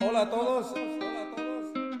Hola a todos.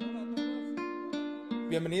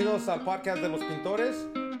 Bienvenidos al podcast de los Pintores,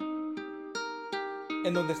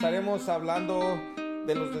 en donde estaremos hablando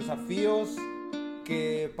de los desafíos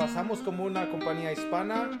que pasamos como una compañía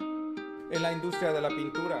hispana en la industria de la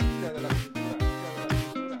pintura.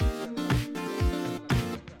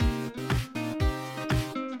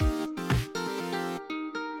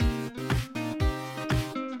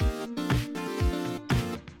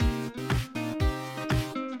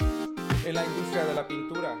 En la industria de la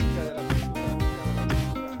pintura.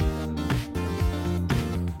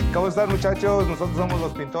 ¿Cómo están, muchachos? Nosotros somos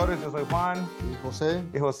los Pintores. Yo soy Juan. Y José.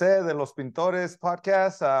 Y José de los Pintores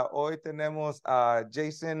podcast. Hoy tenemos a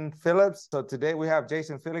Jason Phillips. So today we have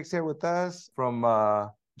Jason Phillips here with us from...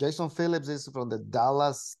 Jason Phillips is from the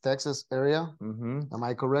Dallas, Texas area. Am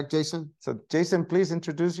I correct, Jason? So Jason, please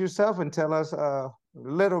introduce yourself and tell us a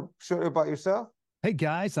little short about yourself. Hey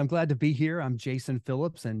guys, I'm glad to be here. I'm Jason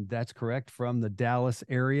Phillips, and that's correct, from the Dallas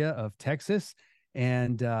area of Texas.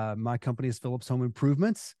 And my company is Phillips Home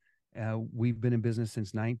Improvements. We've been in business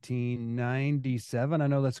since 1997. I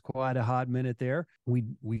know that's quite a hot minute there.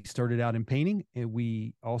 We started out in painting, and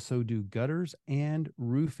we also do gutters and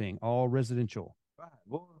roofing, all residential. Right.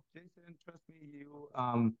 Well, Jason, trust me, you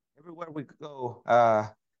everywhere we go,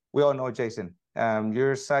 we all know Jason.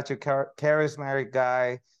 You're such a charismatic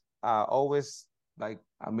guy. Always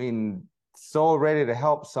so ready to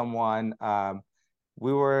help someone.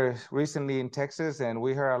 We were recently in Texas, and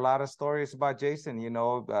we heard a lot of stories about Jason,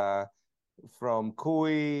 from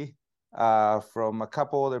Cooey, from a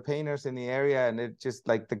couple other painters in the area, and it just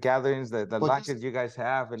like the gatherings, the lunches you guys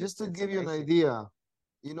have. And just to give you an idea,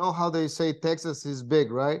 you know how they say Texas is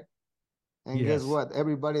big, right? And Yes. Guess what?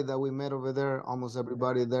 Everybody that we met over there, almost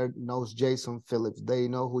everybody there knows Jason Phillips. They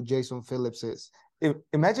know who Jason Phillips is.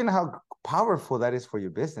 Imagine how powerful that is for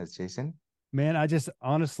your business, Jason. Man, I just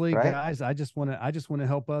honestly, Right? guys, I just want to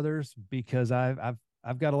help others, because I've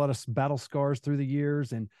got a lot of battle scars through the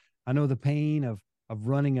years, and I know the pain of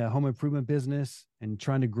running a home improvement business and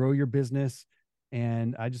trying to grow your business.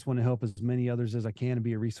 And I just want to help as many others as I can and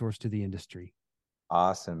be a resource to the industry.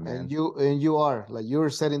 Awesome, man. And you are like, you're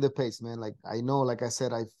setting the pace, man. Like, I know, like I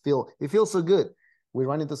said, it feels so good. We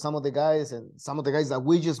run into some of the guys that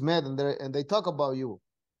we just met, and they talk about you.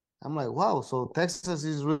 I'm like, wow. So Texas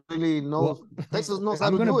Texas knows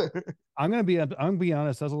how to do it. I'm gonna be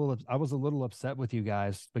honest. I was a little upset with you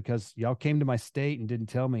guys, because y'all came to my state and didn't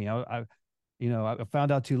tell me. I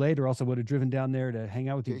found out too late, or else I would have driven down there to hang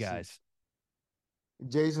out with you guys.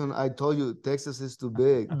 Jason, I told you Texas is too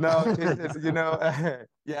big. No,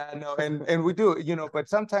 yeah, no, and we do, but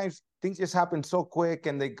sometimes things just happen so quick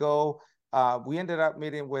and they go. We ended up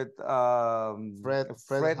meeting with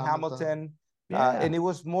Fred Hamilton. Yeah. And it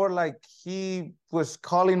was more like he was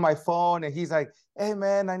calling my phone, and he's like, "Hey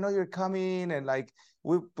man, I know you're coming, and like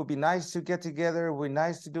we would be nice to get together. We're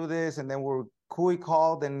nice to do this." And then Cooey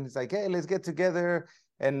called, and he's like, "Hey, let's get together."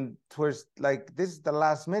 And towards like this is the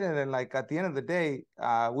last minute, and like at the end of the day,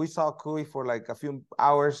 we saw Cooey for like a few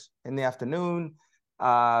hours in the afternoon.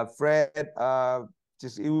 Fred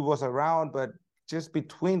he was around, but just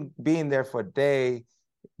between being there for a day.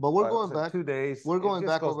 But we're going back 2 days. We're going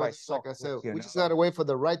back over, like I said. We just gotta wait for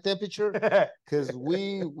the right temperature, because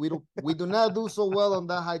we do not do so well on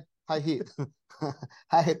that high heat,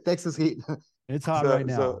 Texas heat. It's hot right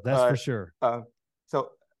now. That's for sure.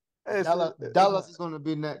 Dallas is going to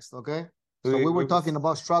be next, okay? So we were talking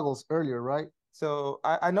about struggles earlier, right? So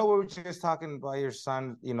I know we were just talking about your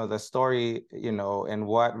son, the story, and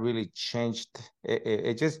what really changed.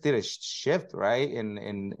 It just did a shift, right,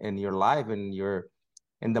 in your life and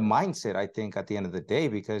in the mindset, I think, at the end of the day,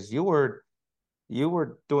 because you were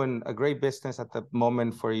doing a great business at the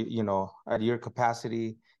moment for at your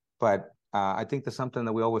capacity, but I think there's something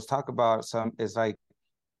that we always talk about. Is like,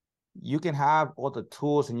 you can have all the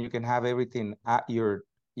tools and you can have everything at your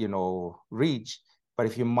reach, but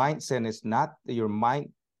if your mindset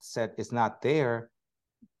is not there,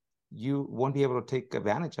 you won't be able to take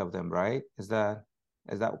advantage of them, right? Is that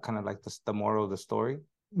kind of like the moral of the story?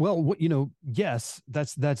 Well, yes,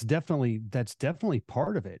 that's definitely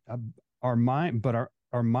part of it. Our mind, but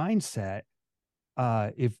our mindset.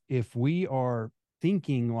 If we are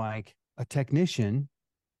thinking like a technician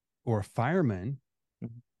or a fireman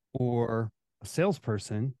or a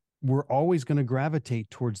salesperson, we're always going to gravitate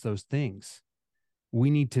towards those things. We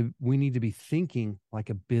need to be thinking like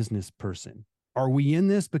a business person. Are we in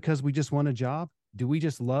this because we just want a job? Do we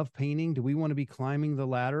just love painting? Do we want to be climbing the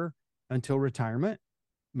ladder until retirement?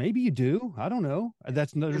 Maybe you do. I don't know.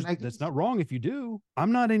 That's not wrong if you do.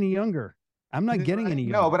 I'm not any younger. I'm not getting any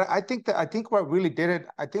younger. No, but I think what really did it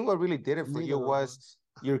for you was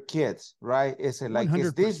your kids, right? It's like,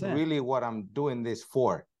 is this 100%. really what I'm doing this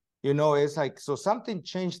for? You know, it's like, so something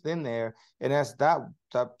changed in there, and that's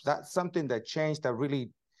something that changed that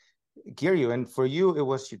really gear you. And for you, it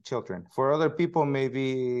was your children. For other people,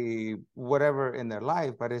 maybe whatever in their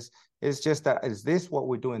life, but it's just that, is this what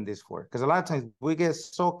we're doing this for? Because a lot of times we get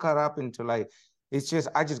so caught up into like, it's just,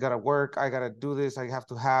 I just gotta work, I gotta do this, I have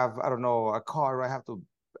to have, I don't know, a car, I have to,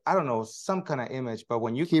 I don't know, some kind of image. But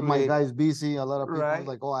when you Keep my create, guys busy. A lot of people right,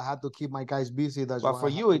 like, oh, I had to keep my guys busy. That's but why for I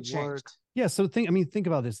have you to it work. changed. Yeah. So think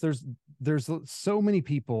about this. There's so many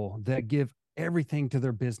people that give everything to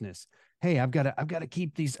their business. Hey, I've got to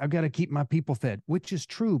keep my people fed, which is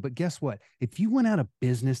true. But guess what? If you went out of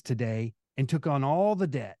business today and took on all the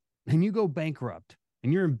debt and you go bankrupt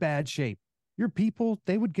and you're in bad shape, your people,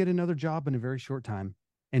 they would get another job in a very short time.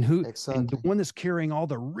 And and the Exactly. one that's carrying all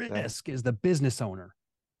the Yeah. risk is the business owner.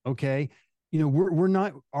 Okay. You know, we're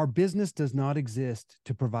not, our business does not exist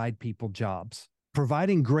to provide people jobs.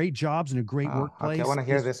 Providing great jobs and a great Oh, okay, I workplace want to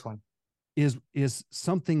hear this one. is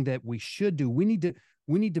something that we should do. We need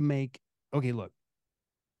to make, okay, look,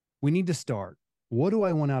 we need to start. What do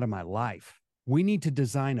I want out of my life? We need to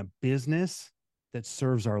design a business that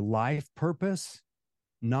serves our life purpose,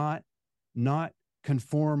 not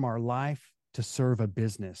conform our life to serve a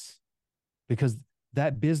business, because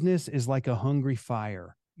that business is like a hungry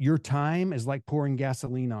fire. Your time is like pouring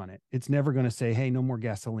gasoline on it. It's never going to say, hey, no more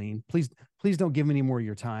gasoline. Please don't give me any more of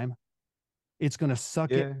your time. It's going to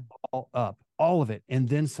suck it all up, all of it, and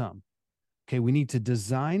then some. Okay, we need to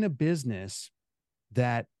design a business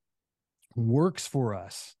that works for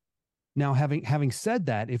us. Now, having said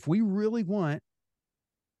that, if we really want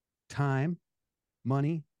time,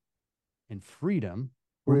 money, and freedom,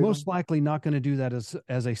 we're most likely not going to do that as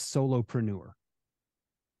a solopreneur.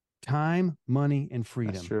 Time, money, and That's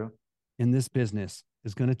freedom true. in this business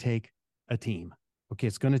is going to take a team. Okay,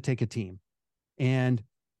 it's going to take a team. And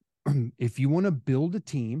if you want to build a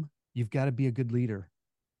team, you've got to be a good leader.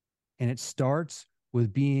 And it starts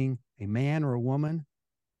with being a man or a woman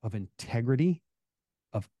of integrity,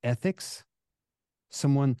 of ethics,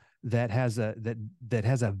 someone that has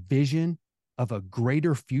a vision of a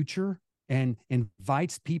greater future and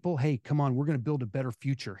invites people, hey, come on, we're going to build a better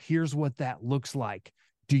future. Here's what that looks like.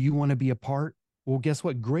 Do you want to be a part? Well, guess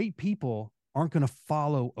what? Great people aren't going to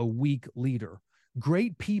follow a weak leader.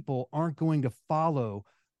 Great people aren't going to follow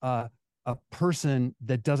a person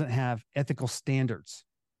that doesn't have ethical standards.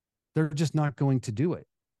 They're just not going to do it.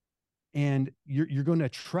 And you're going to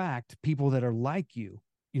attract people that are like you.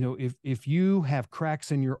 You know, if you have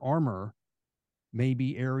cracks in your armor,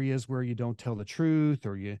 maybe areas where you don't tell the truth,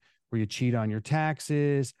 or where you cheat on your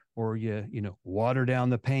taxes, or you water down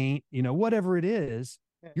the paint, whatever it is,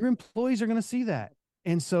 your employees are going to see that.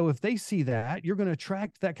 And so if they see that, you're going to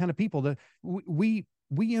attract that kind of people. That we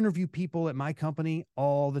interview people at my company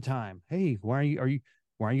all the time. Hey, why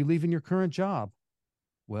are you leaving your current job?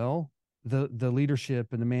 Well, the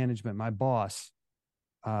leadership and the management, my boss,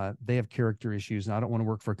 they have character issues, and I don't want to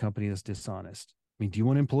work for a company that's dishonest. I mean, do you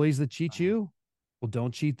want employees that cheat you? Well,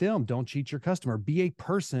 don't cheat them. Don't cheat your customer. Be a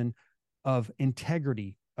person of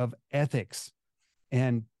integrity, of ethics.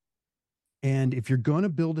 And if you're going to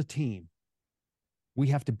build a team, we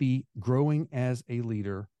have to be growing as a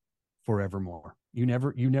leader forevermore. You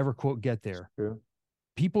never quote, get there. True.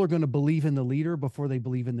 People are going to believe in the leader before they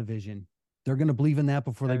believe in the vision. They're going to believe in that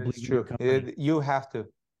before they That is believe in your true. company. You have to.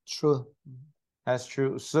 True. That's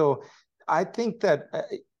true. So I think that,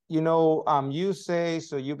 you say,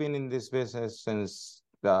 so you've been in this business since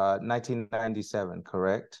 1997,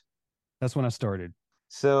 correct? That's when I started.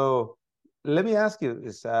 So let me ask you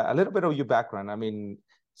this, a little bit of your background. I mean,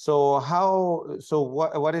 so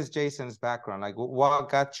what is Jason's background? Like, what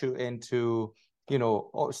got you into,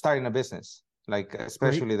 starting a business, like Great.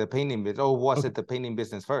 especially the painting business, or was Okay. it the painting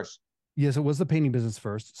business first? Yes, it was the painting business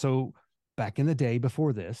first. So back in the day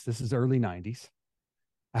before this is early 90s,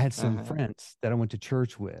 I had some friends that I went to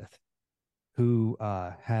church with who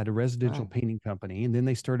had a residential painting company, and then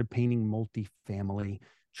they started painting multifamily,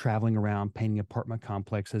 traveling around, painting apartment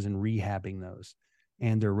complexes and rehabbing those.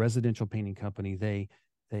 And their residential painting company, they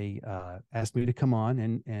asked me to come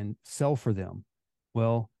on and sell for them.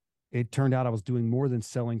 Well, it turned out I was doing more than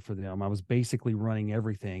selling for them. I was basically running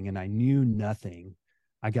everything, and I knew nothing.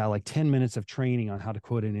 I got like 10 minutes of training on how to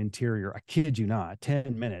quote an interior. I kid you not,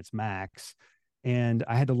 10 minutes max. And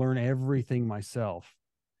I had to learn everything myself,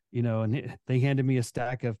 and they handed me a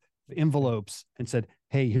stack of envelopes and said,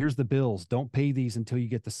 hey, here's the bills. Don't pay these until you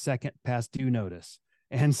get the second past due notice.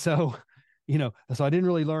 And so, so I didn't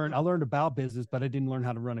really learn. I learned about business, but I didn't learn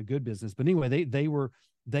how to run a good business. But anyway, they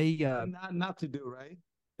not to do, right?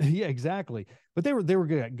 Yeah, exactly. But they were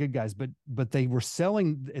good guys, but they were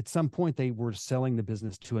selling at some point they were selling the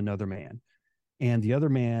business to another man. And the other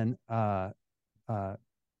man uh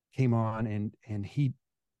came on and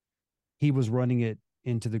he was running it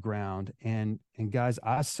into the ground. And guys,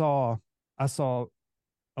 I saw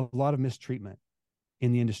a lot of mistreatment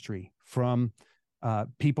in the industry from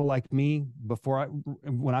people like me.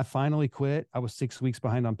 When I finally quit, I was 6 weeks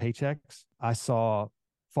behind on paychecks. I saw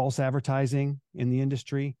false advertising in the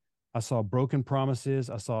industry. I saw broken promises.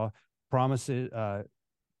 I saw promises.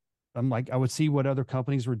 I'm like, I would see what other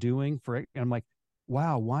companies were doing for it. And I'm like,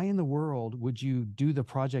 wow, why in the world would you do the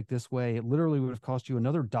project this way? It literally would have cost you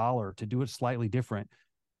another dollar to do it slightly different.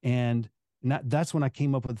 And that's when I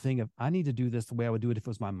came up with the thing of, I need to do this the way I would do it if it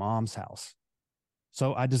was my mom's house.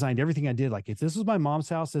 So I designed everything I did. Like, if this was my mom's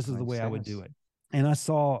house, this is the Makes way I would sense. do it. And I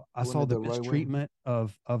saw Doing it the the right way. mistreatment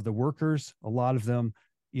of the workers, a lot of them,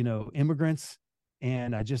 immigrants.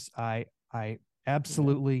 And I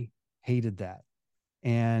absolutely hated that.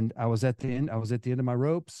 And I was at the end of my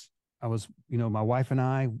ropes. I was, my wife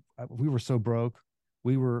and we were so broke.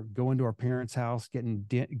 We were going to our parents' house,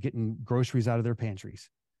 getting groceries out of their pantries.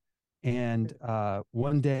 And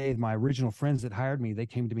one day, my original friends that hired me, they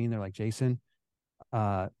came to me and they're like, Jason,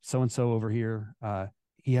 so and so over here,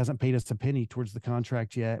 he hasn't paid us a penny towards the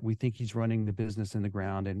contract yet. We think he's running the business in the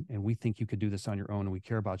ground, and we think you could do this on your own, and we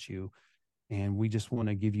care about you. And we just want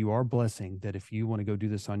to give you our blessing that if you want to go do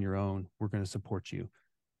this on your own, we're going to support you.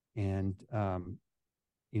 And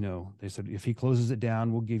they said, if he closes it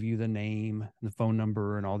down, we'll give you the name and the phone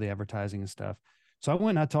number and all the advertising and stuff. So I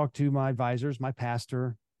went and I talked to my advisors, my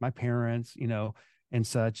pastor, my parents, and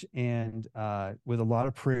such. And with a lot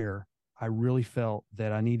of prayer, I really felt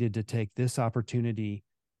that I needed to take this opportunity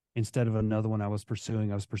instead of another one I was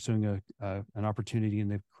pursuing. I was pursuing an opportunity in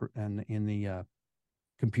the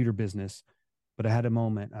computer business, but I had a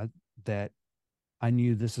moment that I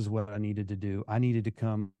knew this is what I needed to do. I needed to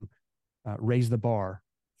come raise the bar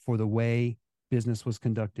for the way business was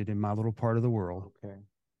conducted in my little part of the world, Okay.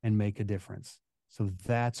 and make a difference. So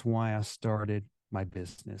that's why I started my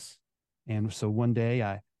business. And so one day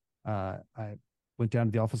I went down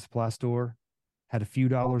to the office supply store, had a few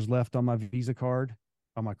dollars left on my Visa card,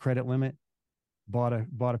 on my credit limit, bought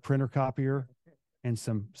a printer copier and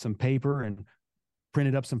some paper, and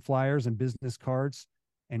printed up some flyers and business cards,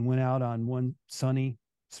 and went out on one sunny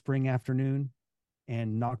spring afternoon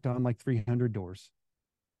and knocked on like 300 doors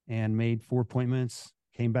and made 4 appointments.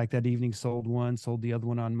 Came back that evening, sold one, sold the other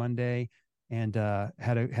one on Monday, and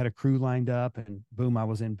had a crew lined up, and boom, I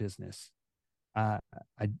was in business. I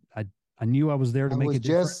I knew I was there to I make was a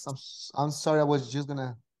difference. I'm sorry. I was just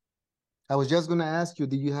gonna ask you,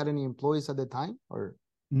 did you had any employees at the time or?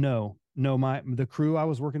 No, the crew I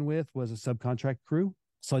was working with was a subcontract crew,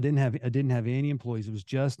 so I didn't have any employees. It was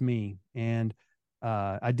just me, and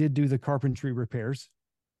I did do the carpentry repairs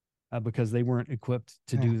because they weren't equipped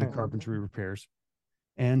to do the carpentry repairs.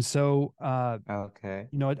 And so, Okay.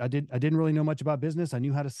 I didn't really know much about business. I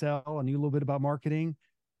knew how to sell. I knew a little bit about marketing,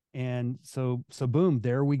 and so boom,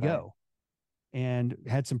 there we Right. go, and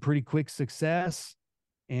had some pretty quick success.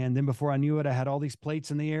 And then before I knew it, I had all these plates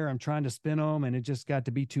in the air. I'm trying to spin them, and it just got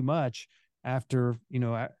to be too much after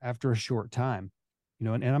a short time.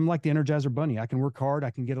 And I'm like the Energizer Bunny. I can work hard.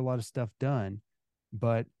 I can get a lot of stuff done,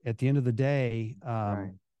 but at the end of the day,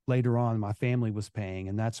 Right. later on, my family was paying,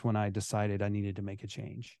 and that's when I decided I needed to make a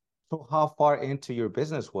change. So how far into your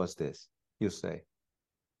business was this, you say, that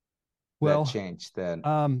Well, changed then?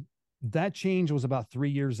 that change was about 3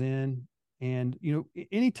 years in. And,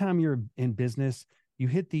 anytime you're in business, you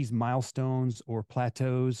hit these milestones or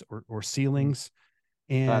plateaus or ceilings.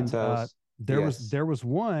 And Plateaus. Yes. there was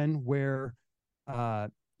one where,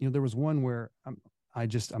 I'm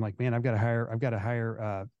like, man, I've got to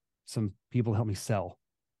hire some people to help me sell.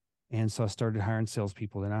 And so I started hiring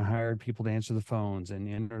salespeople, and I hired people to answer the phones and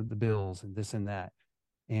enter the bills and this and that.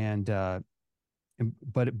 And,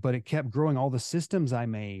 but it kept growing. All the systems I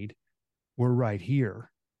made were right here.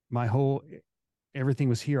 Everything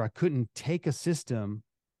was here. I couldn't take a system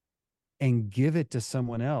and give it to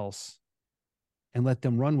someone else and let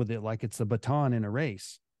them run with it like it's a baton in a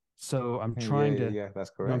race. So I'm Yeah, trying yeah, to, yeah,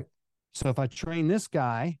 that's you know, correct. so if I train this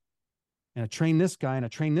guy and I train this guy and I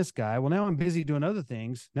train this guy, well, now I'm busy doing other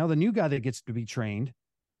things. Now the new guy that gets to be trained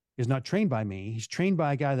is not trained by me. He's trained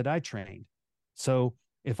by a guy that I trained. So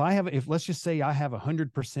if let's just say I have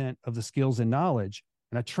 100% of the skills and knowledge,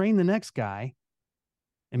 and I train the next guy,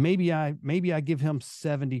 and maybe I give him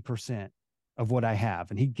 70% of what I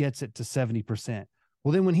have, and he gets it to 70%.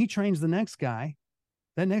 Well, then when he trains the next guy,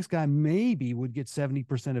 that next guy maybe would get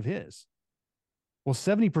 70% of his. Well,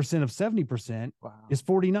 70% of 70% Wow. is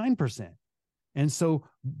 49%. And so,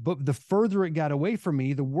 but the further it got away from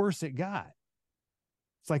me, the worse it got.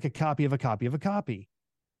 It's like a copy of a copy of a copy.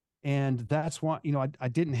 And that's why, I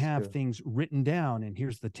didn't have things written down, and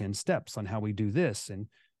here's the 10 steps on how we do this. And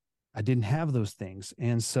I didn't have those things.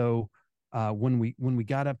 And so when we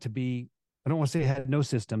got up to be, I don't want to say I had no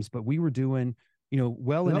systems, but we were doing,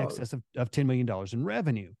 well in excess of $10 million in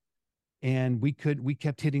revenue. And we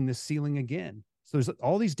kept hitting the ceiling again. So there's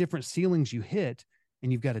all these different ceilings you hit,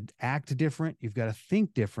 and you've got to act different. You've got to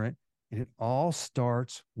think different. And it all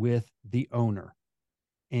starts with the owner.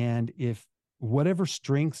 And if whatever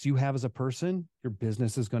strengths you have as a person, your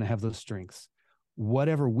business is going to have those strengths.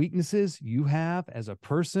 Whatever weaknesses you have as a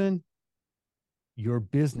person, your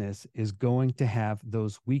business is going to have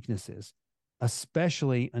those weaknesses,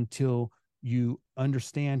 especially until you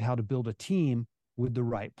understand how to build a team with the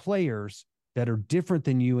right players that are different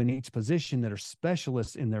than you in each position, that are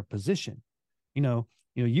specialists in their position.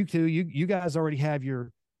 You two, you guys already have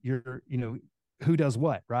your, who does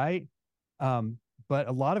what, right? But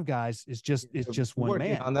a lot of guys, it's just one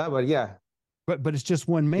man on that, but yeah, but it's just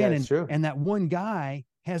one man. Yeah, it's true. And that one guy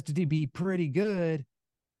has to be pretty good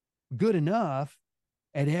enough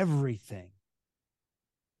at everything.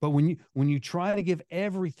 But when you try to give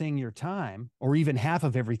everything your time, or even half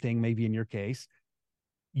of everything, maybe in your case,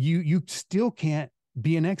 you still can't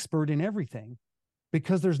be an expert in everything,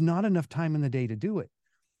 because there's not enough time in the day to do it.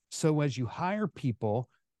 So as you hire people,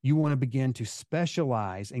 you want to begin to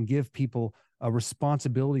specialize and give people a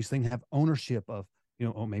responsibilities thing, have ownership of,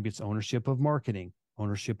 maybe it's ownership of marketing,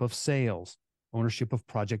 ownership of sales, ownership of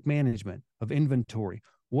project management, of inventory,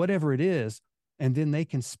 whatever it is. And then they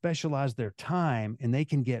can specialize their time, and they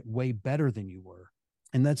can get way better than you were.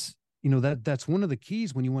 And that's one of the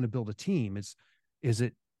keys when you want to build a team.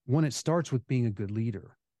 It starts with being a good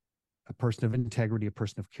leader, a person of integrity, a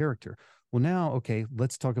person of character. Well, now, okay,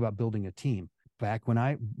 let's talk about building a team. Back when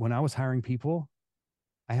I was hiring people,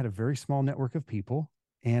 I had a very small network of people,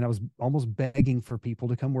 and I was almost begging for people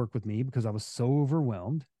to come work with me because I was so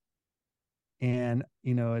overwhelmed. And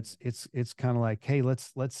it's kind of like, hey,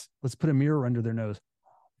 let's put a mirror under their nose.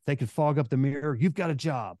 If they could fog up the mirror, you've got a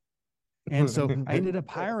job. And so I ended up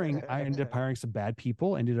hiring some bad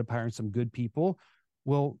people, ended up hiring some good people.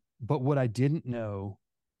 Well, but what I didn't know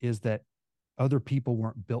is that other people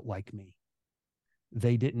weren't built like me.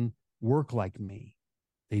 They didn't work like me.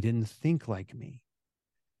 They didn't think like me.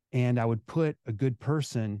 And I would put a good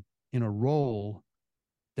person in a role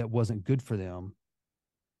that wasn't good for them,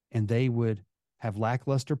 and they would have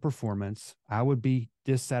lackluster performance. I would be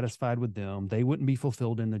dissatisfied with them. They wouldn't be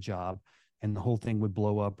fulfilled in the job, and the whole thing would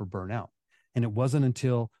blow up or burn out. And it wasn't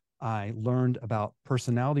until I learned about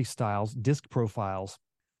personality styles, disc profiles,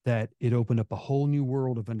 that it opened up a whole new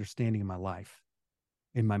world of understanding in my life,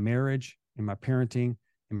 in my marriage, in my parenting,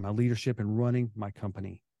 in my leadership, and running my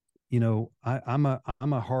company. I'm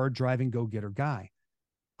a hard driving go-getter guy.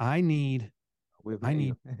 I need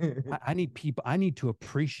people. I need to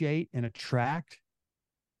appreciate and attract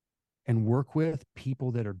and work with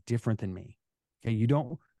people that are different than me. Okay. You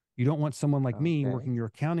don't want someone like me working your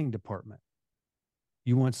accounting department.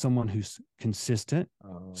 You want someone who's consistent,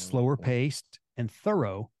 slower paced, and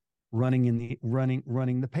thorough, running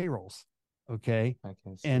the payrolls. Okay.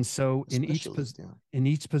 And so in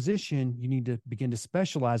each position, you need to begin to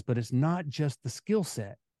specialize, but it's not just the skill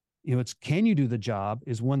set. It's, can you do the job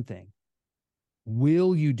is one thing.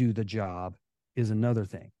 Will you do the job is another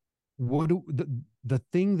thing. The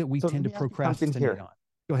thing that we tend to procrastinate on.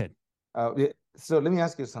 Go ahead. So let me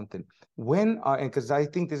ask you something. When because I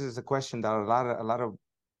think this is a question that a lot of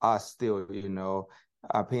us still,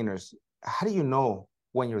 painters, how do you know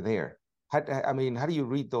when you're there? How do you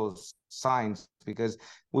read those signs? Because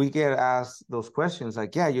we get asked those questions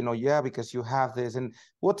like, because you have this, and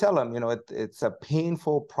we'll tell them, it's a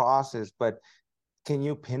painful process, but can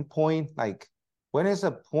you pinpoint, like, when is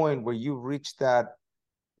a point where you reach that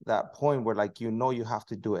point where, like, you have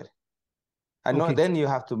to do it? I know then you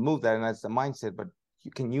have to move that, and that's the mindset, but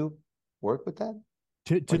can you work with that?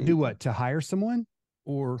 To do what? To hire someone,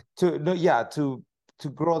 or to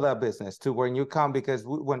grow that business, to when you come, because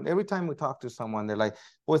every time we talk to someone, they're like,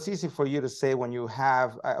 well, it's easy for you to say when you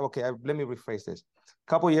have, let me rephrase this. A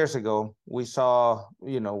couple of years ago, we saw,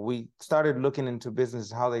 we started looking into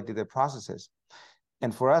businesses, how they did their processes.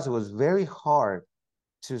 And for us, it was very hard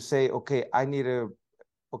to say, I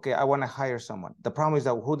want to hire someone. The problem is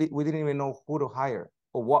that we didn't even know who to hire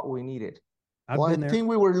or what we needed. I think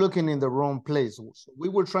we were looking in the wrong place. We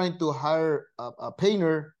were trying to hire a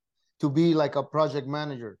painter to be like a project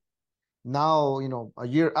manager. Now, a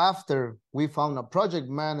year after, we found a project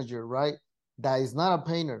manager, right, that is not a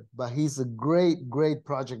painter, but he's a great, great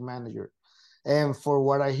project manager. And for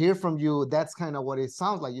what I hear from you, that's kind of what it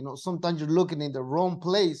sounds like. You know, sometimes you're looking in the wrong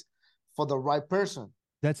place for the right person.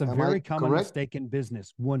 That's a Am I very common correct? mistake in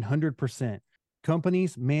business. 100%.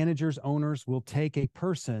 Companies, managers, owners will take a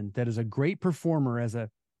person that is a great performer as a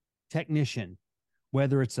technician,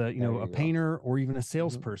 whether it's a, you know, a painter or even a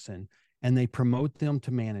salesperson, and they promote them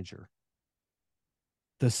to manager.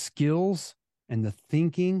 The skills and the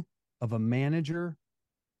thinking of a manager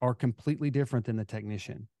are completely different than the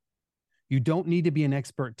technician. You don't need to be an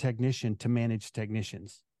expert technician to manage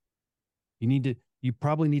technicians. You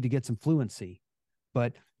probably need to get some fluency,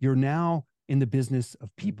 but you're now in the business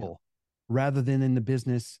of people rather than in the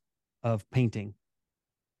business of painting.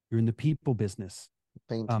 You're in the people business.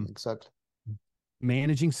 Painting, exactly.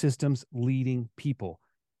 Managing systems, leading people.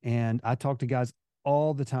 And I talk to guys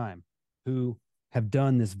all the time who have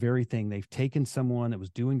done this very thing. They've taken someone that was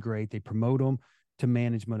doing great, they promote them to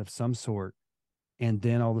management of some sort, and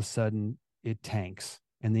then all of a sudden it tanks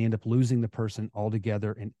and they end up losing the person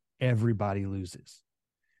altogether, and everybody loses.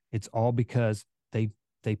 It's all because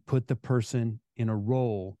they put the person in a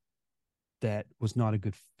role that was not a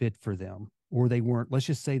good fit for them, or they weren't, let's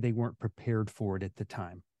just say they weren't prepared for it at the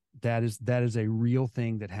time. That is a real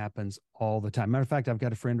thing that happens all the time. Matter of fact, I've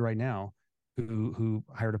got a friend right now who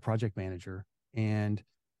hired a project manager, and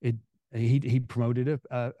he promoted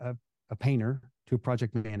a painter to a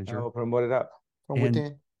project manager. Oh, promoted up from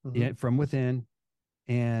within. Yeah, from within,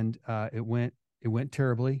 and it went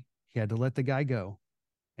terribly. He had to let the guy go,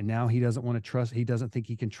 and now he doesn't want to trust. He doesn't think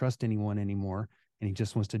he can trust anyone anymore, and he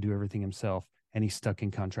just wants to do everything himself. And he's stuck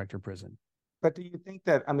in contractor prison. But do you think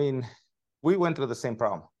that, I mean, we went through the same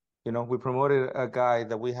problem. You know, we promoted a guy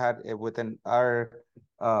that we had within our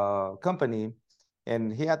company,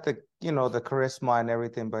 and he had the, you know, the charisma and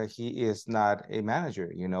everything, but he is not a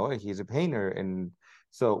manager, you know, he's a painter. And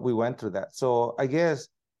so we went through that. So I guess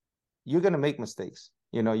you're going to make mistakes.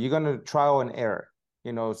 You know, you're going to trial and error.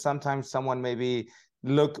 You know, sometimes someone maybe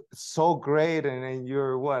look so great, and then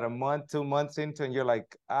you're what, a month, 2 months into, and you're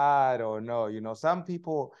like, I don't know. You know, some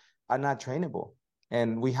people are not trainable,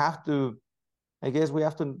 and we have to, I guess we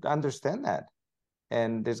have to understand that.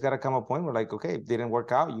 And there's got to come a point where, like, okay, it didn't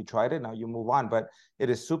work out, you tried it, now you move on. But it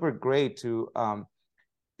is super great to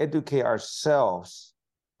educate ourselves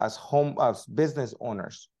as business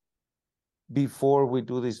owners before we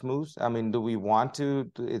do these moves. I mean, do we want to?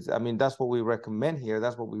 I mean, that's what we recommend here.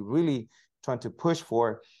 That's what we really trying to push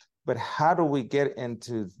for. But how do we get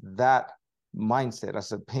into that mindset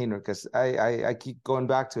as a painter? Because I keep going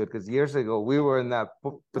back to it, because years ago we were in that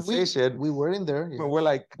position. We were in there. But we're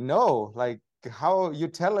like, no, like, how are you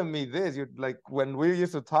telling me this? You're like, when we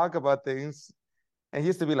used to talk about things, and he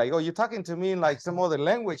used to be like, oh, you're talking to me in like some other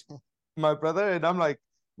language, my brother. And I'm like,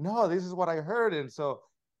 no, this is what I heard. And so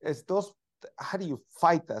it's those, how do you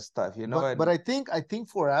fight that stuff, you know? But I think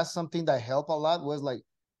for us, something that helped a lot was, like,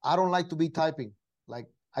 I don't like to be typing. Like,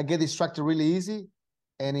 I get distracted really easy.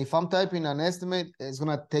 And if I'm typing an estimate, it's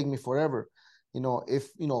going to take me forever. You know, if,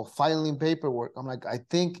 you know, filing paperwork, I'm like, I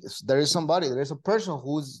think there's a person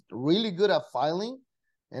who's really good at filing.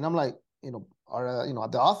 And I'm like, you know, or, you know,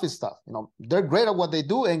 at the office stuff, you know, they're great at what they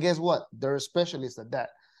do. And guess what? They're specialists at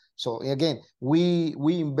that. So again, we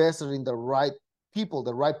invested in the right people,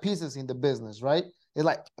 the right pieces in the business, right? It's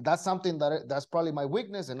like, that's something that's probably my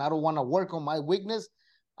weakness, and I don't want to work on my weakness.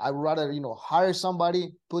 I'd rather, you know, hire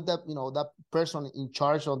somebody, put that, you know, that person in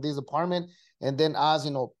charge of this department, and then us,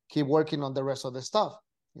 you know, keep working on the rest of the stuff.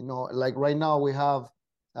 You know, like right now we have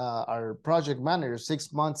our project manager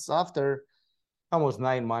 6 months after. Almost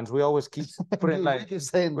 9 months. We always keep putting like,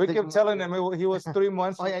 we keep telling him he was 3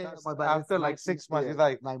 months. After like 6 months, he's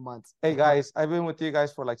like 9 months. Hey guys, I've been with you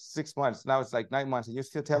guys for like 6 months. Now it's like 9 months, and you're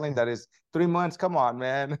still telling that it's 3 months. Come on,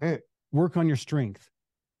 man. Work on your strength.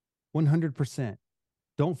 100%.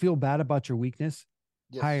 Don't feel bad about your weakness.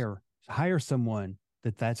 Yes. Hire someone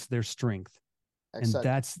that's their strength.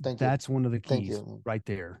 Exactly. And that's one of the keys right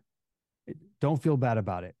there. Don't feel bad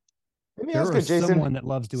about it. Let me ask you, Jason, someone that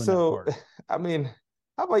loves doing that part. I mean,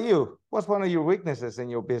 how about you? What's one of your weaknesses in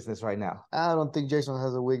your business right now? I don't think Jason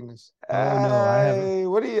has a weakness. Oh no, I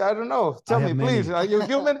haven't. What do you? I don't know. Tell me, please. Are you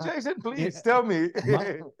human, Jason? Please tell me.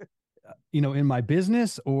 You know, in my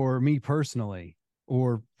business or me personally,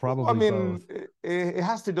 or probably I mean, both. It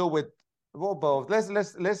has to do with both. Let's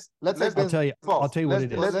I'll tell you what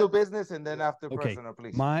it is. Let's do business, and then after personal,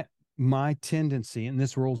 please. My tendency, and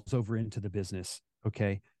this rolls over into the business.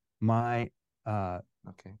 Okay. My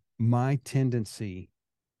tendency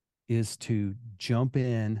is to jump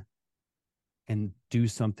in and do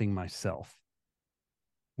something myself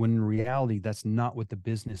when in reality, that's not what the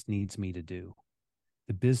business needs me to do.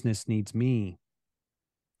 The business needs me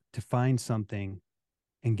to find something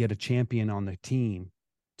and get a champion on the team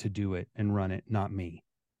to do it and run it, not me.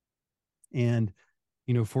 And,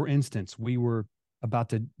 for instance, we were about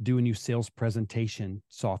to do a new sales presentation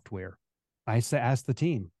software. I asked the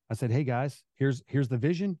team, I said, hey guys, here's the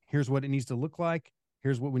vision. Here's what it needs to look like.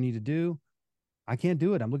 Here's what we need to do. I can't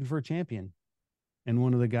do it. I'm looking for a champion. And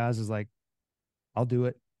one of the guys is like, I'll do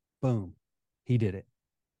it. Boom. He did it.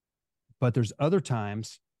 But there's other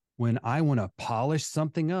times when I want to polish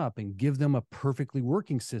something up and give them a perfectly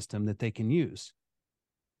working system that they can use.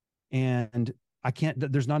 And I can't,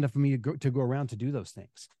 there's not enough of me to go around to do those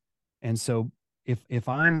things. And so if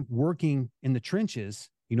I'm working in the trenches,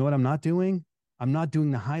 you know what I'm not doing? I'm not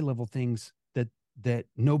doing the high level things that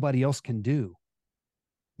nobody else can do.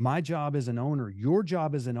 My job as an owner, your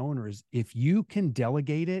job as an owner is, if you can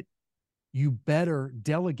delegate it, you better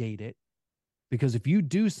delegate it. Because if you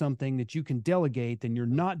do something that you can delegate, then you're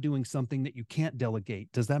not doing something that you can't delegate.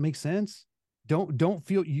 Does that make sense? Don't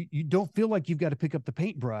feel you don't feel like you've got to pick up the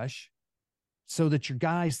paintbrush so that your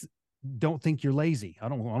guys don't think you're lazy. I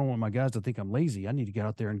don't want my guys to think I'm lazy. I need to get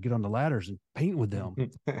out there and get on the ladders and paint with them.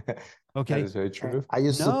 Okay. That is very true. I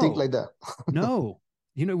used to think like that. No,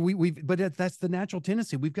 but that's the natural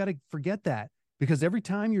tendency. We've got to forget that, because every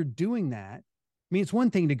time you're doing that, I mean, it's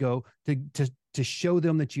one thing to go to show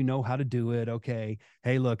them that you know how to do it. Okay.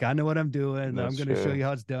 Hey, look, I know what I'm doing. That's I'm going to show you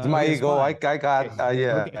how it's done. It's my ego. I got, Okay.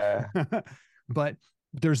 yeah. But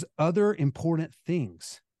there's other important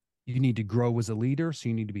things. You need to grow as a leader. So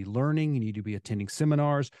you need to be learning. You need to be attending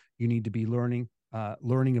seminars. You need to be learning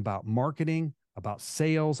about marketing, about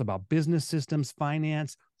sales, about business systems,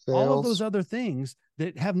 finance, all of those other things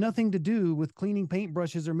that have nothing to do with cleaning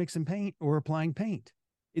paintbrushes or mixing paint or applying paint.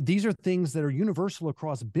 These are things that are universal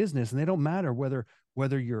across business, and they don't matter whether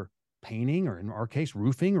you're painting, or in our case,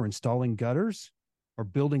 roofing, or installing gutters or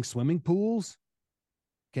building swimming pools.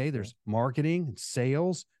 Okay. There's marketing and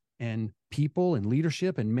sales and people and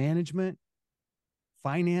leadership and management,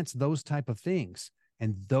 finance, those type of things.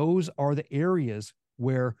 And those are the areas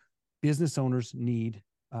where business owners need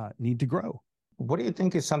to grow. What do you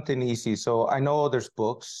think is something easy? So I know there's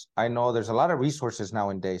books. I know there's a lot of resources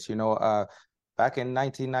nowadays. Back in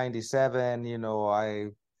 1997,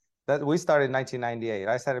 we started in 1998.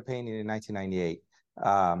 I started painting in 1998.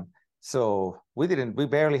 So we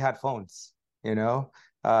barely had phones, we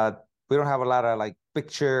don't have a lot of like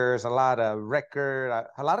pictures, a lot of record,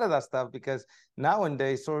 a lot of that stuff, because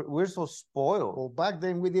nowadays we're so spoiled. Well, back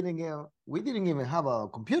then we didn't even have a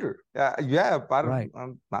computer. Yeah, but I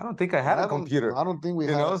don't think I had a computer. I don't think we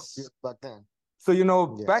had a computer back then. So,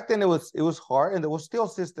 back then it was hard, and there was still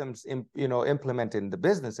systems implemented in the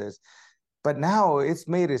businesses, but now it's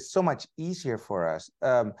made it so much easier for us.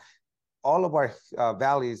 All of our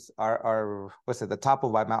valleys are the top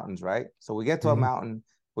of our mountains, right? So we get to a mountain,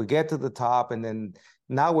 we get to the top, and then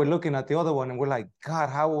now we're looking at the other one and we're like, God,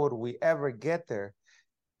 how would we ever get there?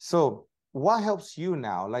 So what helps you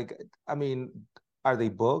now? Like, I mean, are they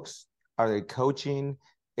books? Are they coaching?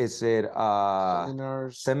 Is it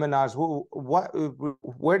seminars?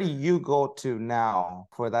 Where do you go to now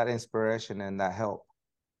for that inspiration and that help?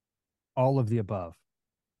 All of the above.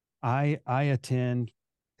 I attend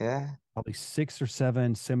probably 6 or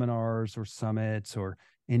 7 seminars or summits or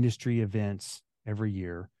industry events every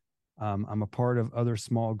year. I'm a part of other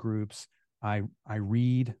small groups. I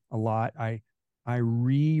read a lot. I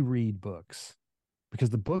reread books, because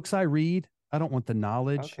the books I read, I don't want the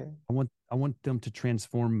knowledge. Okay. I want them to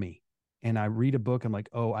transform me. And I read a book, I'm like,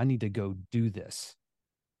 oh, I need to go do this.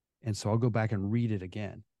 And so I'll go back and read it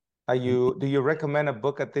again. Do you recommend a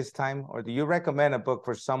book at this time, or do you recommend a book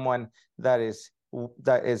for someone that is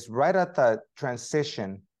right at the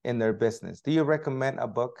transition in their business? Do you recommend a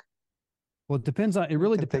book? Well, it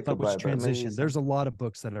really depends on which transition. There's a lot of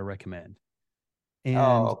books that I recommend. And,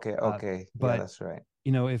 okay. But, yeah, that's right.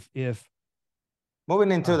 If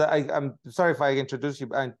moving into I'm sorry if I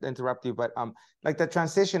interrupt you, but like the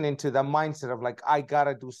transition into the mindset of like, I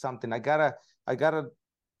gotta do something. I gotta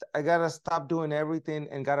stop doing everything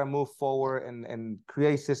and gotta move forward and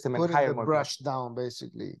create system and hire more brush down,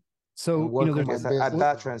 basically. So at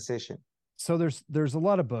that transition. So there's a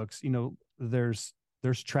lot of books. There's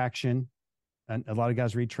Traction, and a lot of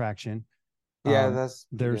guys read Traction. Yeah,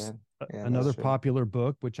 there's another popular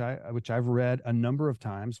book which I've read a number of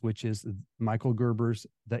times, which is Michael Gerber's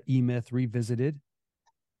The E-Myth Revisited.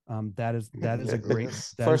 That is a great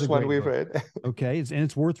first one we've read. Okay,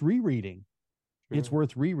 it's worth rereading. True. It's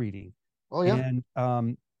worth rereading. Oh yeah.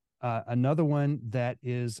 And another one that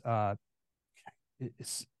is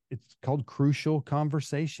it's called Crucial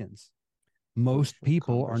Conversations. Most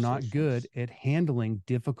people are not good at handling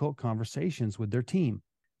difficult conversations with their team.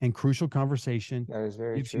 And Crucial Conversation That is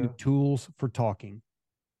very gives you true. tools for talking,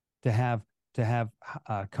 to have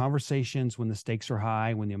conversations when the stakes are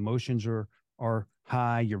high, when the emotions are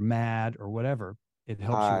high, you're mad or whatever. It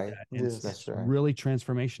helps you with that. And Yes. That's it's right. really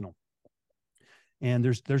transformational. And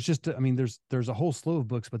there's just, I mean, there's a whole slew of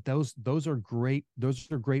books, but those are great.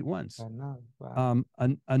 Those are great ones. I know. Wow.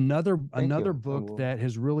 Another Thank you. book that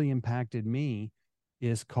has really impacted me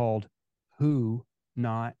is called Who,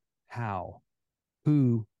 Not How.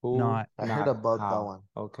 Who, not I heard not about that how. one.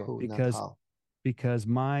 Okay. Who, not because how. because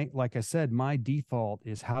like I said, my default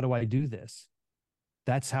is, how do I do this?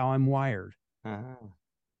 That's how I'm wired. Uh-huh.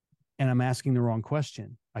 And I'm asking the wrong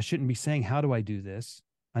question. I shouldn't be saying, how do I do this?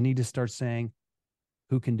 I need to start saying,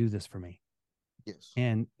 who can do this for me? Yes.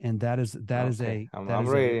 And that is Okay. a I'm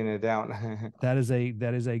writing it down. that is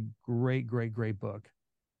a great book.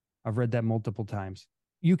 I've read that multiple times.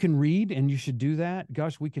 You can read, and you should do that.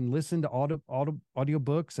 Gosh, we can listen to audio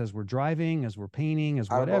books as we're driving, as we're painting, as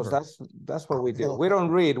whatever. That's what we do. We don't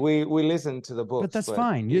read. We listen to the books. But that's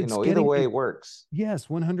fine. You It's know, either getting way it, it works. yes,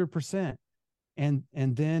 100%. And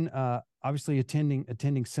then obviously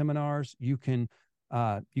attending seminars. You can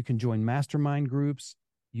join mastermind groups.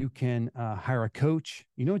 You can hire a coach.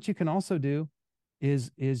 You know what you can also do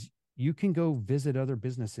is you can go visit other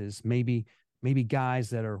businesses, maybe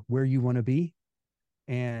guys that are where you want to be.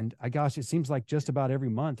 And gosh, it seems like just about every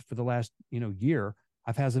month for the last year,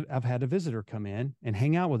 I've had a visitor come in and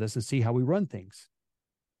hang out with us and see how we run things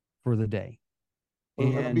for the day.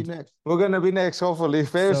 We're gonna be next. We're gonna be next, hopefully,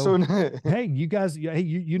 very soon. Hey, you guys, hey,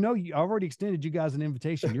 you already extended you guys an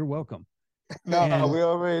invitation. You're welcome. No, we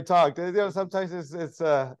already talked. You know, sometimes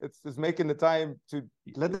it's making the time to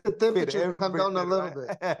let the temperature come down a little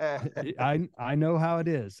bit. I know how it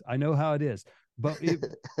is. But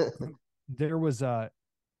there was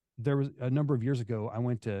a number of years ago,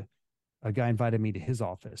 a guy invited me to his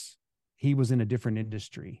office. He was in a different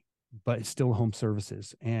industry, but still home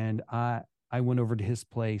services. And I went over to his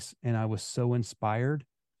place, and I was so inspired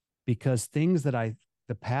because the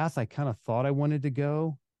path I kind of thought I wanted to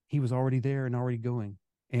go, he was already there and already going.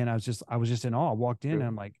 And I was just in awe. I walked in and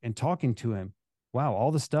I'm like, and talking to him, wow,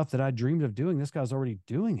 all the stuff that I dreamed of doing, this guy's already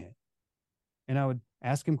doing it. And I would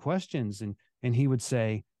ask him questions, and he would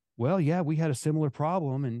say, well, yeah, we had a similar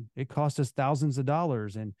problem and it cost us thousands of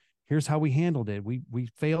dollars. And here's how we handled it. We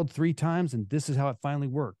failed 3 times and this is how it finally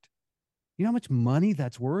worked. You know how much money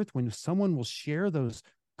that's worth when someone will share those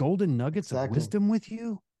golden nuggets of wisdom with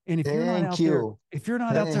you? And if you're not out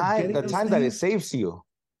there, getting the time that it saves you,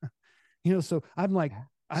 so I'm like,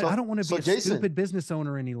 I don't want to be a Jason, stupid business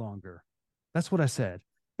owner any longer. That's what I said.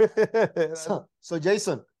 So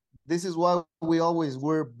Jason, this is why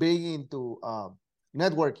we're big into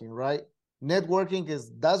networking, right? Networking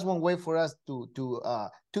that's one way for us to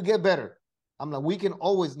get better. I'm like, we can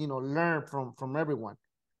always learn from everyone.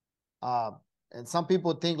 And some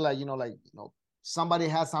people think somebody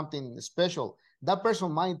has something special. That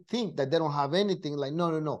person might think that they don't have anything. Like,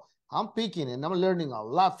 no. I'm picking and I'm learning a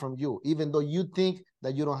lot from you, even though you think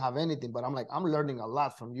that you don't have anything. But I'm like, I'm learning a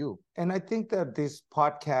lot from you. And I think that this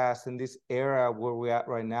podcast and this era where we're at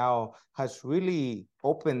right now has really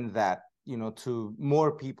opened that, to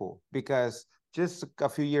more people, because just a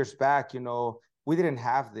few years back, we didn't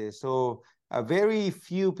have this. So very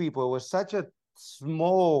few people. It was such a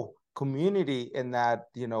small community in that,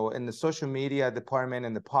 in the social media department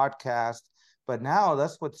and the podcast. But now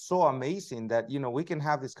that's what's so amazing, that, we can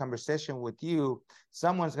have this conversation with you.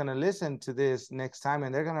 Someone's going to listen to this next time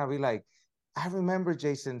and they're going to be like, I remember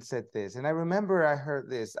Jason said this, and I remember I heard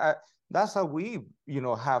this. That's how we,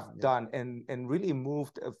 have done and really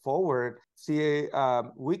moved forward. See,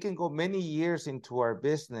 we can go many years into our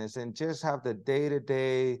business and just have the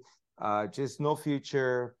day-to-day, just no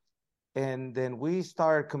future. And then we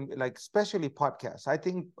start especially podcasts. I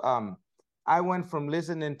think I went from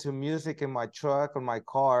listening to music in my truck or my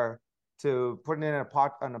car to putting it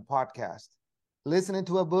on a podcast. Listening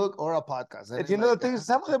to a book or a podcast. And the things,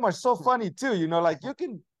 some of them are so funny too, you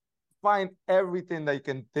can find everything that you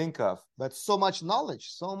can think of. But so much knowledge,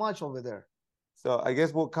 so much over there. So I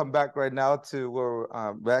guess we'll come back right now to where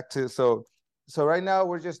we're so right now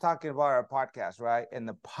we're just talking about our podcast, right? And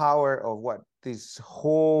the power of this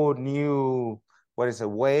whole new,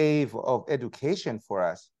 wave of education for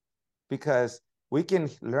us, because we can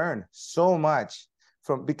learn so much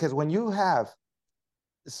because when you have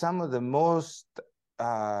some of the most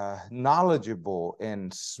knowledgeable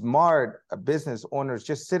and smart business owners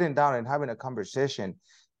just sitting down and having a conversation,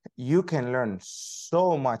 you can learn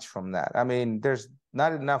so much from that. I mean, there's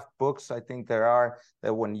not enough books, I think there are,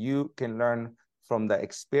 that when you can learn from the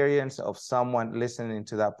experience of someone listening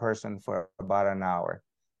to that person for about an hour.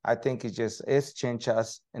 I think it's changed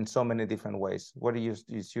us in so many different ways. What is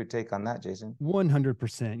your take on that, Jason?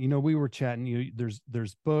 100%. You know, we were chatting,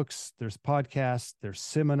 there's books, there's podcasts, there's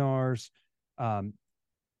seminars.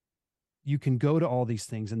 You can go to all these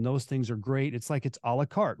things, and those things are great. It's like it's a la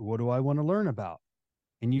carte. What do I want to learn about?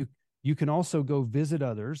 And you can also go visit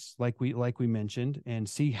others, like we mentioned, and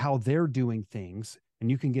see how they're doing things, and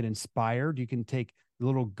you can get inspired. You can take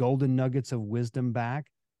little golden nuggets of wisdom back.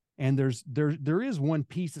 And there is one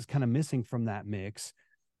piece that's kind of missing from that mix,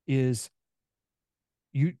 is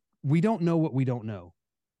we don't know what we don't know.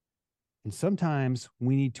 And sometimes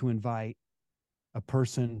we need to invite a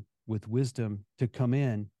person with wisdom to come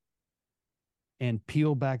in and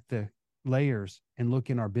peel back the layers and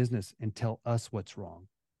look in our business and tell us what's wrong.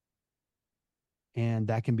 And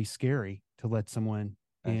that can be scary to let someone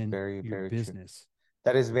in very, your very business.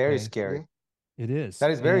 True. That is very Okay? scary. It is.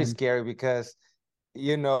 That is very scary because,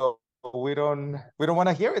 we don't want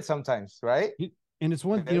to hear it sometimes, right? And it's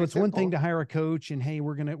one, Very it's one thing simple. to hire a coach and, hey, I'm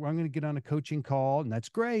going to get on a coaching call, and that's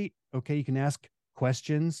great. Okay. You can ask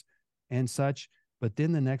questions and such, but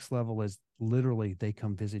then the next level is literally they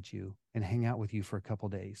come visit you and hang out with you for a couple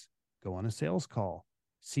of days, go on a sales call,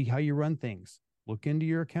 see how you run things, look into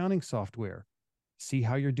your accounting software, see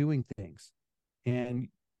how you're doing things. And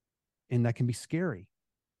that can be scary.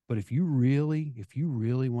 But if you really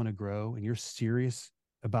want to grow and you're serious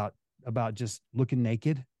about just looking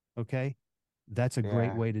naked, okay, that's a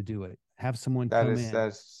great way to do it. Have someone come in.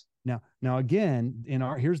 That's Now again,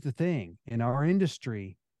 here's the thing, in our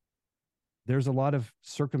industry, there's a lot of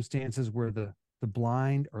circumstances where the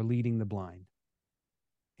blind are leading the blind.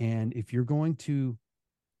 And if you're going to,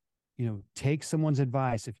 take someone's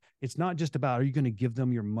advice, if it's not just about, are you going to give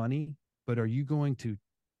them your money, but are you going to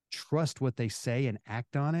trust what they say and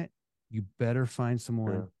act on it? You better find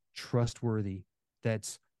someone trustworthy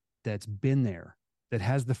that's been there, that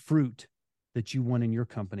has the fruit that you want in your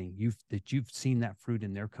company. You've seen that fruit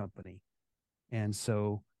in their company. And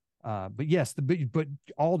so, but yes, but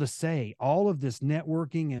all to say, all of this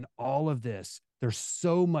networking and all of this, there's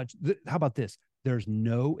so much. How about this? There's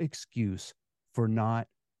no excuse for not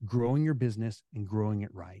growing your business and growing it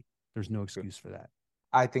right. There's no excuse for that.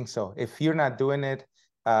 I think so. If you're not doing it,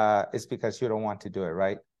 it's because you don't want to do it,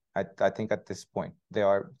 right? I think at this point, there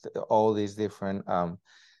are all these different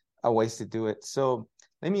ways to do it. So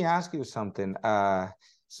let me ask you something.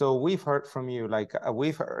 So we've heard from you, like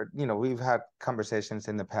we've heard, we've had conversations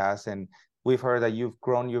in the past, and we've heard that you've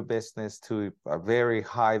grown your business to a very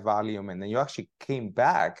high volume, and then you actually came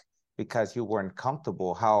back because you weren't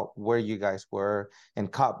comfortable where you guys were,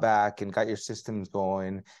 and cut back and got your systems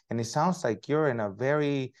going. And it sounds like you're in a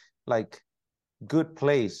very good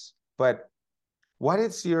place. But what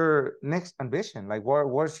is your next ambition? Like,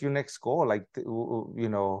 what's your next goal? Like,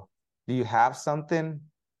 do you have something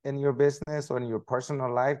in your business or in your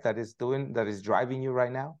personal life that is driving you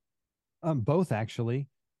right now? Both, actually.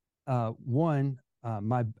 One,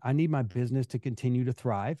 I need my business to continue to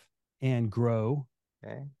thrive and grow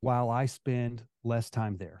while I spend less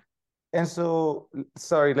time there. And so,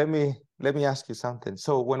 sorry, let me ask you something.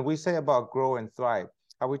 So when we say about grow and thrive,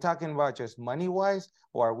 are we talking about just money wise,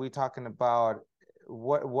 or are we talking about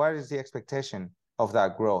what is the expectation of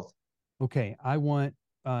that growth? Okay, I want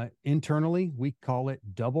internally, we call it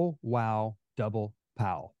double wow, double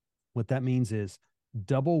pow. What that means is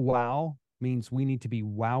double wow means we need to be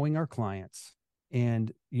wowing our clients.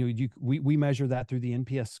 And we measure that through the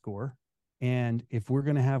NPS score. And if we're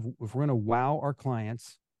going to wow our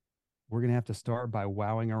clients, we're going to have to start by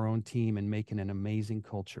wowing our own team and making an amazing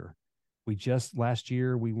culture. Last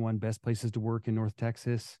year, we won Best Places to Work in North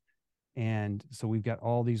Texas. And so we've got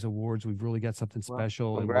all these awards. We've really got something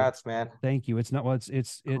special. Congrats, man. Thank you. It's not, well,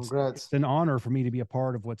 it's an honor for me to be a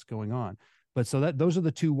part of what's going on. But so those are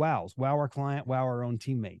the two wows: wow our client, wow our own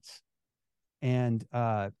teammates. And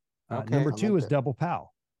number two is double pow,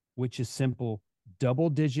 which is simple: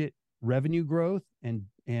 double-digit revenue growth and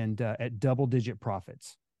at double-digit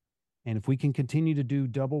profits. And if we can continue to do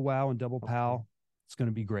double wow and double pow, it's going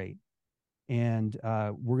to be great. And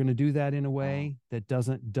we're going to do that in a way that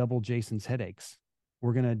doesn't double Jason's headaches.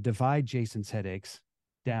 We're going to divide Jason's headaches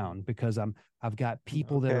down, because I've got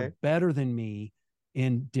people that are better than me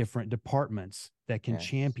in different departments that can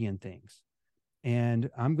champion things. And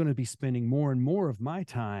I'm going to be spending more and more of my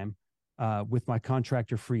time with my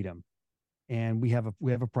Contractor Freedom. And we have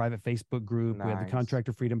a private Facebook group. Nice. We have the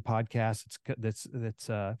Contractor Freedom podcast.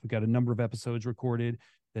 We've got a number of episodes recorded.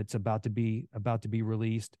 that's about to be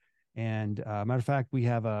released. And matter of fact, we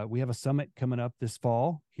have a summit coming up this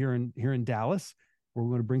fall here in Dallas, where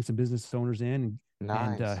we're going to bring some business owners in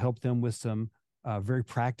and Nice. help them with some very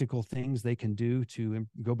practical things they can do to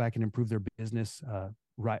go back and improve their business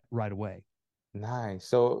right away. Nice.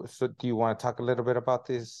 So do you want to talk a little bit about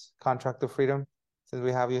this contract of freedom since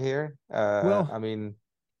we have you here? Well, I mean,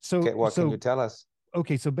 what can you tell us?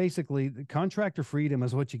 Okay, so basically, the contractor freedom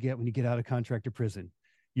is what you get when you get out of contractor prison.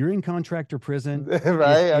 You're in contractor prison.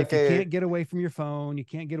 Right? If you Okay. can't get away from your phone, you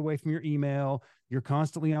can't get away from your email, you're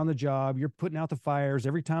constantly on the job, you're putting out the fires.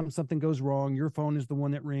 Every time something goes wrong, your phone is the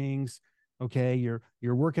one that rings. Okay,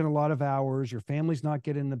 you're working a lot of hours, your family's not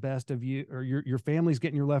getting the best of you, or your family's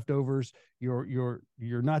getting your leftovers, you're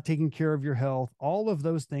not taking care of your health, all of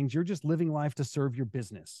those things. You're just living life to serve your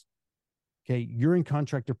business. Okay, you're in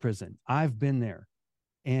contractor prison. I've been there.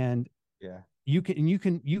 And Yeah, you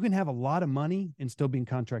can have a lot of money and still be in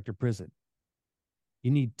contractor prison.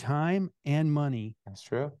 You need time and money that's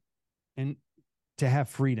true. and to have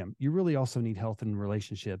freedom. You really also need health and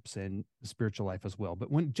relationships and spiritual life as well.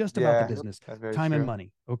 But when just about the Yeah, business, that's very time and true.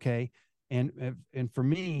 money. Okay. And for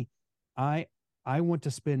me, I want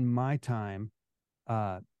to spend my time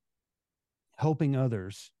helping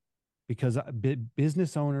others, because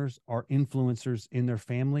business owners are influencers in their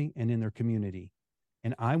family and in their community.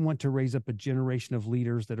 And I want to raise up a generation of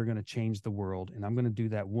leaders that are going to change the world. And I'm going to do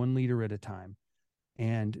that one leader at a time.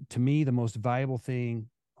 And to me, the most valuable thing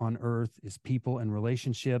on earth is people and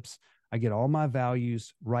relationships. I get all my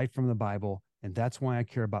values right from the Bible, and that's why I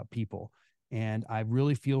care about people. And I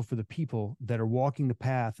really feel for the people that are walking the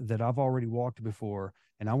path that I've already walked before.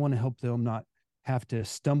 And I want to help them not have to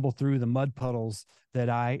stumble through the mud puddles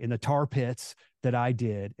in the tar pits that I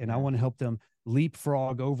did. And I want to help them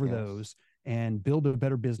leapfrog over those and build a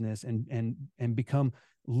better business and become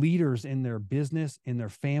leaders in their business, in their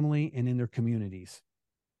family, and in their communities.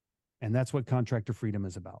 And that's what contractor freedom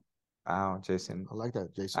is about. Wow, Jason. I like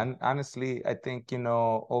that, Jason. And honestly, I think,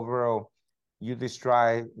 overall, you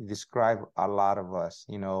describe a lot of us.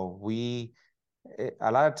 A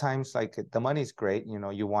lot of times, like, the money's great,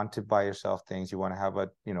 you want to buy yourself things, you want to have a,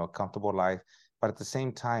 comfortable life, but at the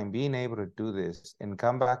same time, being able to do this and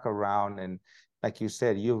come back around, and like you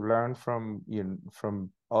said, you've learned from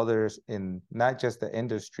others in not just the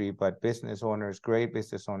industry, but business owners, great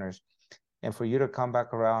business owners, and for you to come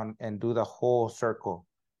back around and do the whole circle,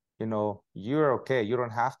 you're okay. You don't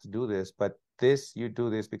have to do this, but you do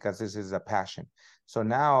this because this is a passion. So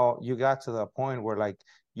now you got to the point where, like,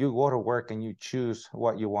 you go to work and you choose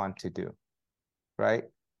what you want to do, right?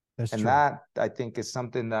 That's And true. that, I think, is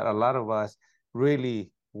something that a lot of us really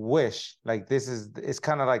wish, like, it's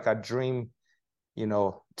kind of like a dream,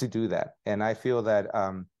 to do that. And I feel that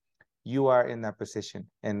you are in that position.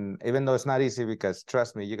 And even though it's not easy, because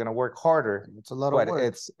trust me, you're going to work harder, It's a lot of but work.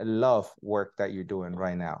 it's love work that you're doing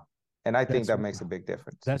right now. And I think that makes a big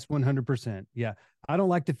difference. That's 100%. Yeah. I don't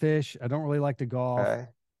like to fish. I don't really like to golf.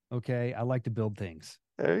 Okay. I like to build things.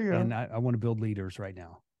 There you go. And I want to build leaders right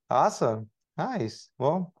now. Awesome. Nice.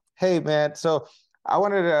 Well, hey, man. So I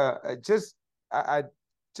wanted to I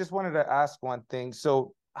just wanted to ask one thing.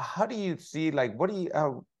 So how do you see, like, what do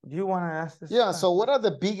you want to ask this? Yeah. So what are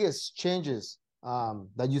the biggest changes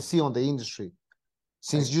that you see on the industry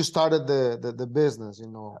since you started the business?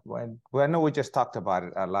 Well, I know we just talked about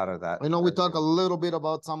it, a lot of that. I know we talk a little bit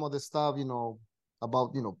about some of the stuff,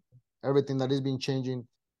 about everything that is been changing.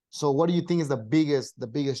 So what do you think is the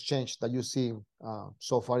biggest change that you see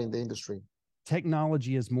so far in the industry?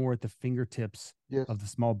 Technology is more at the fingertips of the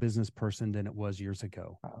small business person than it was years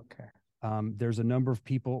ago. Okay. There's a number of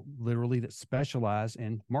people literally that specialize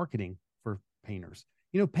in marketing for painters.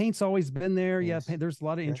 Paint's always been there. Yes. Yeah, there's a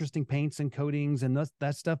lot of interesting paints and coatings, and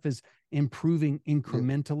that stuff is improving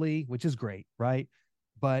incrementally, which is great, right?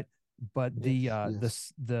 But the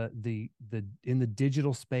in the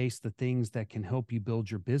digital space, the things that can help you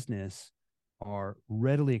build your business are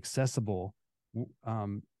readily accessible.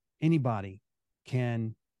 Anybody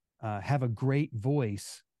can have a great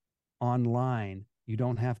voice online. You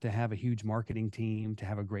don't have to have a huge marketing team to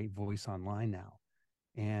have a great voice online now.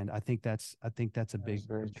 And I think that's a big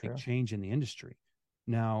change in the industry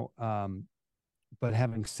now. But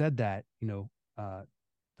having said that, the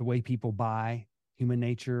way people buy, human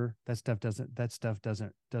nature, that stuff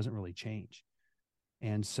doesn't really change.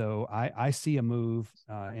 And so I see a move,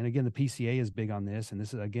 and again, the PCA is big on this, and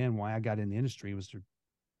this is again why I got in the industry, was to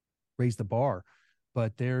raise the bar.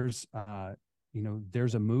 But there's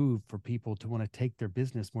a move for people to want to take their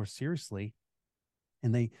business more seriously,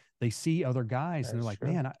 and they see other guys and they're like,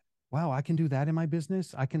 man, wow, I can do that in my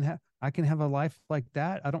business. I can have a life like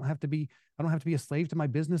that. I don't have to be a slave to my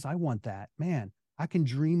business. I want that. Man, I can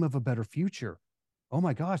dream of a better future. Oh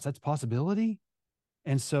my gosh, that's possibility.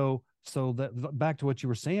 And so that back to what you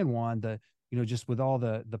were saying, Juan, just with all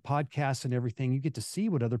the podcasts and everything, you get to see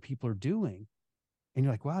what other people are doing. And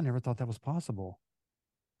you're like, wow, I never thought that was possible.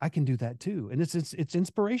 I can do that too. And it's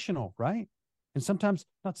inspirational, right? And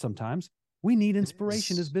not sometimes, we need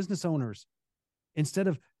inspiration as business owners. Instead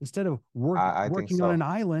of I think working on so. an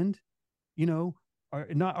island,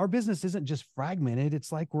 our business isn't just fragmented.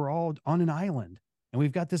 It's like we're all on an island, and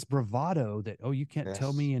we've got this bravado that, oh, you can't tell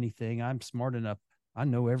Yes. me anything. I'm smart enough. I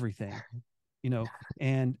know everything,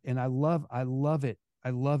 and I love it. I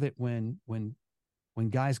love it when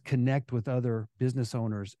guys connect with other business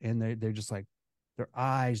owners and they're just like, their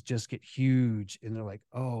eyes just get huge and they're like,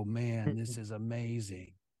 oh man, this is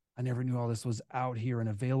amazing. I never knew all this was out here and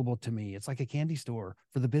available to me. It's like a candy store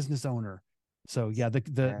for the business owner. So yeah, Yes.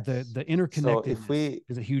 the So if interconnectedness we,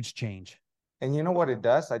 is a huge change. and you know what it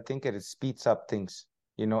does? I think it speeds up things.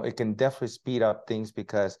 It can definitely speed up things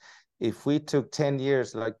because if we took 10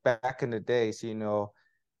 years, like back in the days,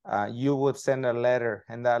 you would send a letter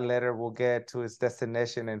and that letter will get to its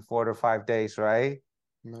destination in 4 to 5 days, right?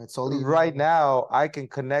 No, it's only Right now, I can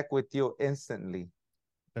connect with you instantly.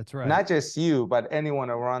 That's right. Not just you, but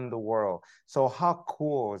anyone around the world. So how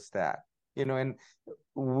cool is that? And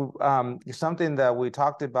something that we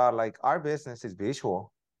talked about, like our business is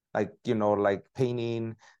visual, like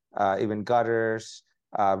painting, even gutters,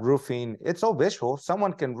 roofing. It's all visual.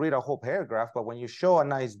 Someone can read a whole paragraph, but when you show a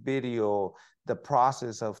nice video, the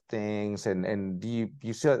process of things, and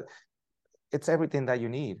you see, it's everything that you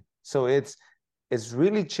need. So it's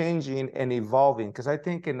really changing and evolving because I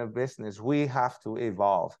think in a business we have to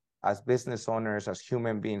evolve as business owners, as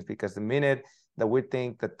human beings, because the minute that we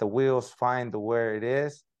think that the wheels find the way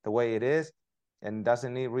it is, and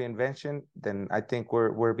doesn't need reinvention, then I think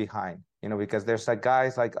we're behind. Because there's like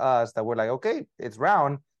guys like us that we're like, okay, it's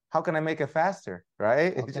round. How can I make it faster,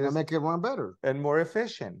 right? how It's can I just make it run better? and more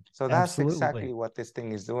efficient. So that's Absolutely. exactly what this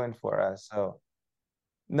thing is doing for us. So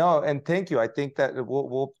no, and thank you. I think that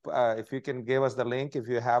we'll if you can give us the link, if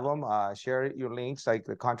you have them, share your links like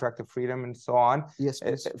the contract of freedom and so on. Yes,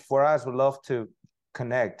 please. For us, we'd love to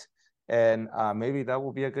connect, and maybe that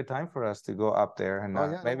will be a good time for us to go up there. And Oh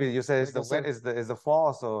yeah, maybe you said it's like I the win said, is the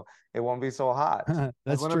fall, so it won't be so hot. I'm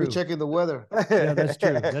That's gonna be true. checking the weather. Yeah, that's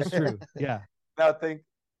true. That's true. Yeah. Now,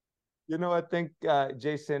 I think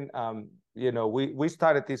Jason, we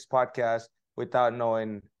started this podcast without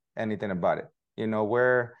knowing anything about it.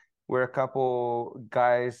 We're a couple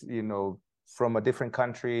guys, from a different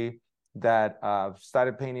country that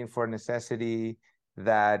started painting for necessity,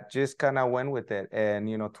 that just kind of went with it. And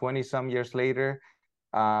 20 some years later,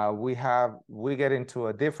 we get into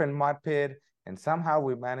a different mud pit, and somehow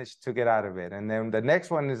we managed to get out of it. And then the next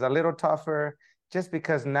one is a little tougher, just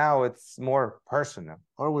because now it's more personal.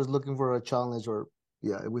 Always looking for a challenge, or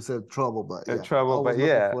yeah, we said trouble, but yeah, Trouble, always but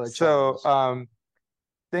looking yeah. for a So, challenge.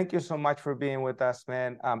 thank you so much for being with us,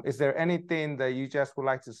 man. Is there anything that you just would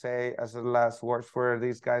like to say as the last words for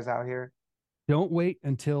these guys out here? Don't wait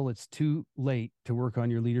until it's too late to work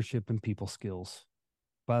on your leadership and people skills.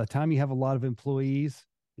 By the time you have a lot of employees,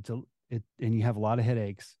 and you have a lot of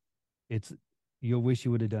headaches, you'll wish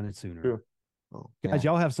you would have done it sooner. True. Oh, Guys,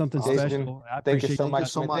 y'all have something Awesome. special. I Thank you appreciate so Thank you much,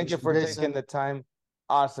 so man. Thank you much, for Jason. taking the time.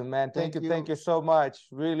 Awesome, man. Thank Thank you. you so much.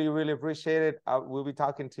 Really, really appreciate it. We'll be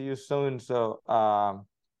talking to you soon. So,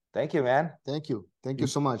 thank you, man. Thank you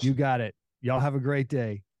so much. You got it. Y'all have a great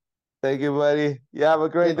day. Thank you, buddy. You have a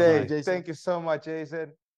great Thank you, day. Jason. Thank you so much, Jason.